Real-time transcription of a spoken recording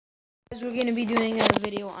We're going to be doing a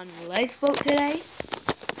video on Lifeboat today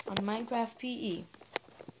on Minecraft PE.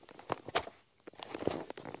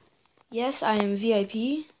 Yes, I am VIP.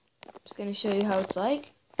 I'm just going to show you how it's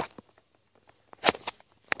like.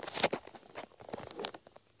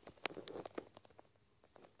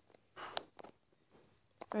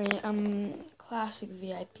 Alright, I'm classic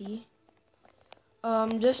VIP.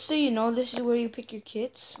 Just so you know, this is where you pick your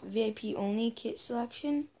kits. VIP only kit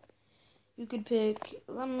selection. You could pick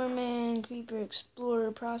Lumberman, Creeper,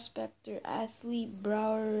 Explorer, Prospector, Athlete,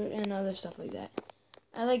 Brower, and other stuff like that.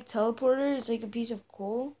 I like Teleporter. It's like a piece of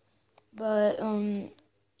coal, but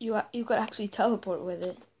you could actually teleport with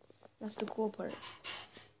it. That's the cool part.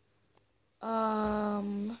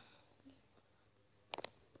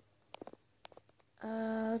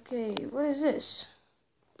 Okay, what is this?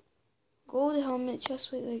 Gold helmet,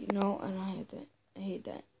 chestplate, like, no, I don't hate that. I hate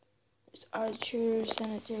that. There's archer,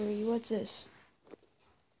 sanitary, what's this?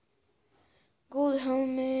 Gold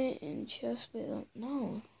helmet and chestplate, like,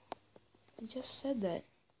 no. I just said that.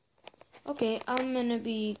 Okay, I'm gonna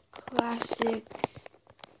be classic.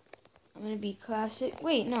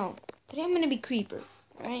 Wait, no. Today I'm gonna be creeper,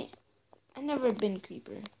 right? I've never been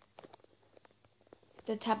creeper.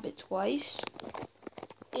 To tap it twice,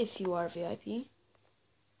 if you are VIP.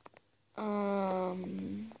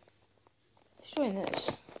 Let's join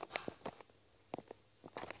this.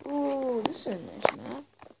 Ooh, this is a nice map.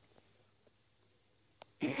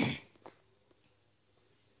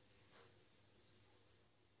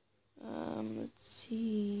 Let's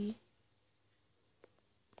see.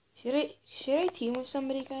 Should I team with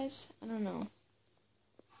somebody, guys? I don't know.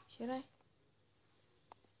 Should I?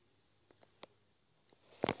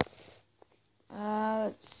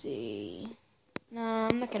 Let's see. No,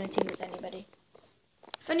 I'm not gonna team with anybody.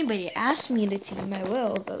 If anybody asks me to team, I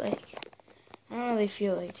will, but like, I don't really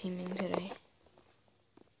feel like teaming today.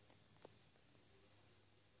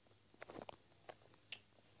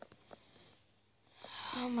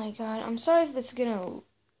 Oh my god, I'm sorry if this is gonna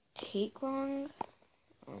take long.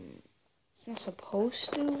 It's not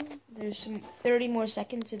supposed to. There's some 30 more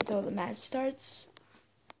seconds until the match starts.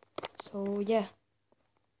 So yeah.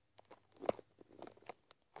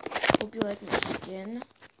 Hope you like my skin.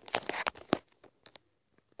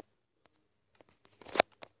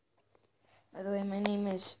 By the way, my name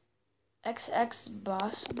is XX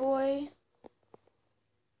Boss Boy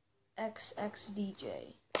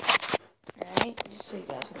XXDJ. Alright, just so you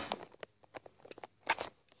guys know.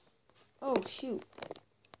 Oh shoot.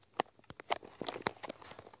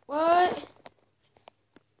 What?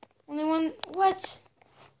 Only one? What?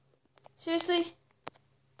 Seriously?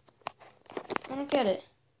 I don't get it.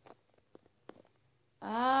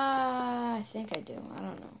 I think I do. I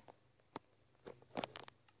don't know.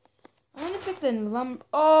 I'm gonna pick the lumber.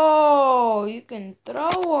 Oh, you can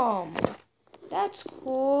throw them. That's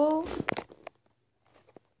cool.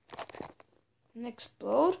 And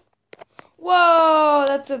explode? Whoa,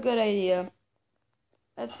 that's a good idea.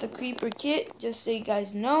 That's the creeper kit, just so you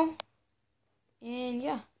guys know. And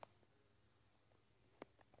yeah.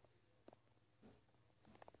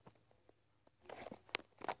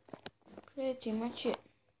 Pretty much it.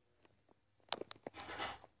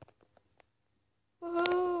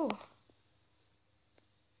 Woohoo!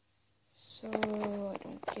 So I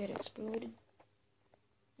don't get exploded.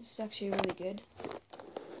 This is actually really good.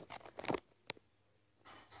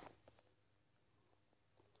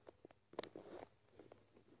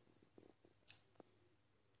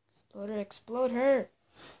 Exploder, explode her!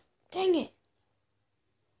 Dang it!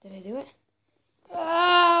 Did I do it?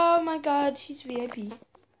 Oh my god, she's VIP.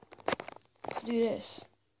 Let's do this.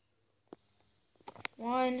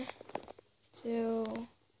 1, 2,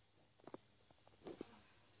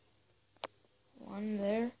 1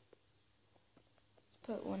 there. Let's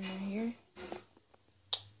put 1 more here.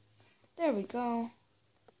 There we go.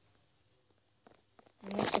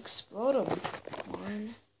 And let's explode them.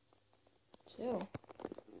 1, 2.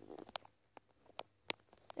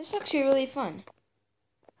 This is actually really fun.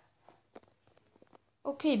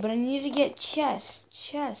 Okay, but I need to get chests.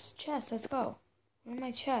 Let's go. Where are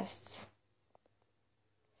my chests?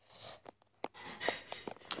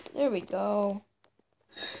 There we go.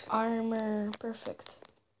 Armor, perfect.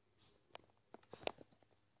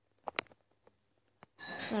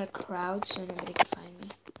 I'm gonna crouch so nobody can find me.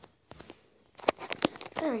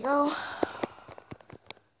 There we go.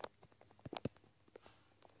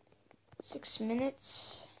 6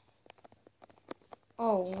 minutes.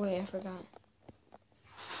 Oh, wait, I forgot.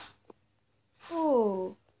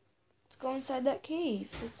 Oh, let's go inside that cave.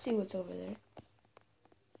 Let's see what's over there.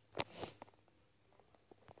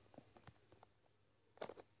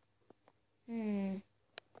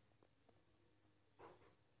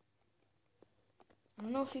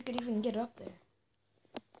 don't know if you could even get up there.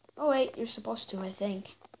 Oh wait, you're supposed to, I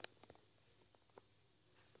think.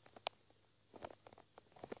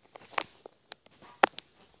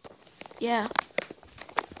 Yeah.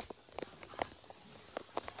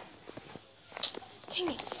 Dang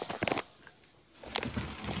it.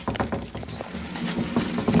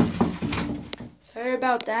 Sorry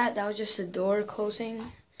about that. That was just a door closing.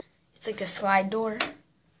 It's like a slide door.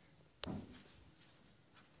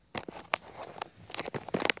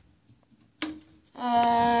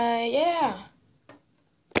 Yeah.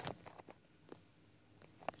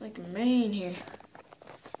 Like a rain here.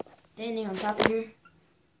 Standing on top of here,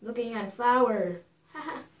 looking at a flower.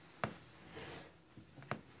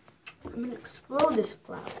 I'm gonna explode this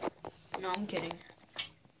flower. No, I'm kidding.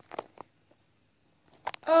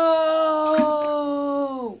 Oh!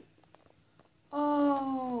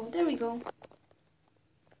 Oh, there we go.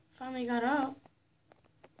 Finally got up.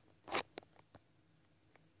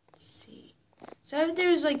 Let's see. So if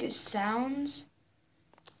there's like sounds,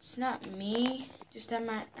 it's not me. Just I'm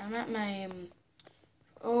at my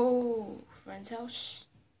friend's house.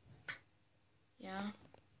 Yeah.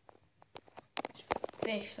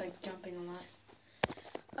 Fish like jumping a lot.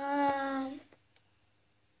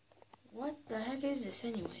 What the heck is this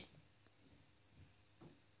anyway?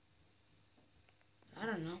 I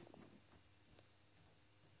don't know.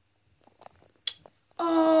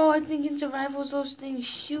 Oh, I think in survivals those things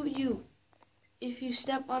shoot you if you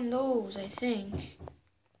step on those, I think.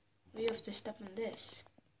 Or you have to step on this.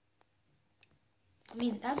 I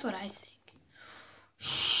mean, that's what I think.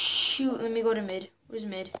 Shoot, let me go to mid. Where's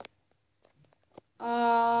mid?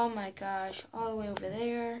 Oh my gosh, all the way over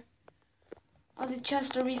there. Oh, the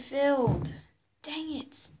chests are refilled. Dang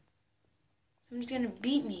it. Somebody's gonna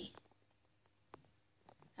beat me.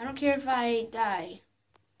 I don't care if I die.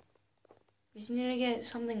 I just need to get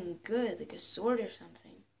something good, like a sword or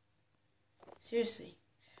something. Seriously.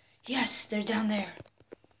 Yes, they're down there.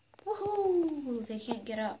 Woohoo! They can't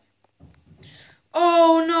get up.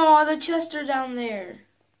 Oh no, the chests are down there.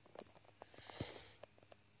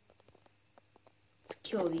 Let's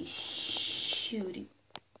kill these shooty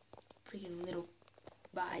freaking little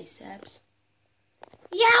biceps.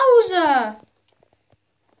 Yowza!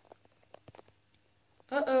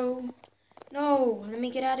 Uh-oh. No, let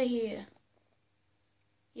me get out of here.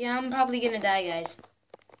 Yeah, I'm probably gonna die, guys.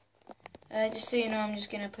 Just so you know, I'm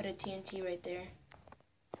just gonna put a TNT right there.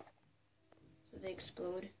 So they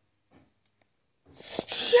explode.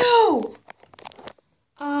 Shoo!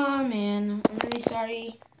 Oh man, I'm really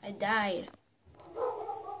sorry. I died.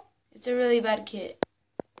 It's a really bad kit.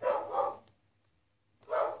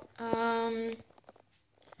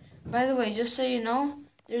 By the way, just so you know,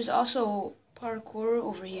 there's also parkour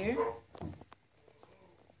over here.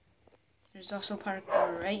 There's also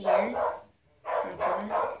parkour right here.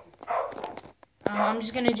 Parkour. I'm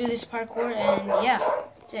just gonna do this parkour and yeah,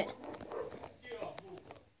 that's it.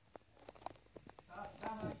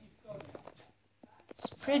 It's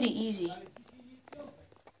pretty easy.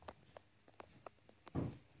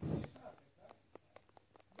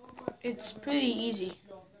 It's pretty easy.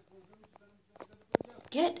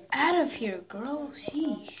 Get out of here, girl.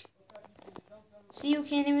 Sheesh. See, you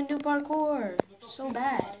can't even do parkour. So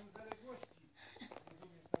bad.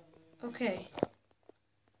 Okay.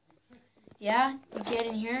 Yeah, you get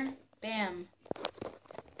in here. Bam.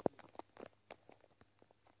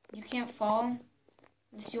 You can't fall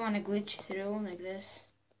unless you want to glitch through like this.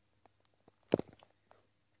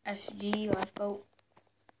 SG, lifeboat.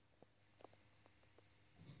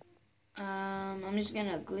 I'm just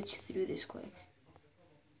gonna glitch through this quick.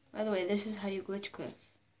 By the way, this is how you glitch quick.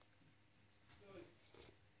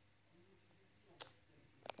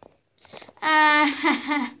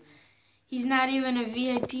 Ah, he's not even a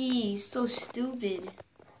VIP. He's so stupid.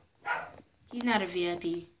 He's not a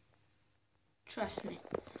VIP. Trust me.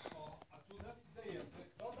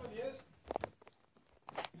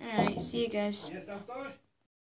 Alright, see you guys.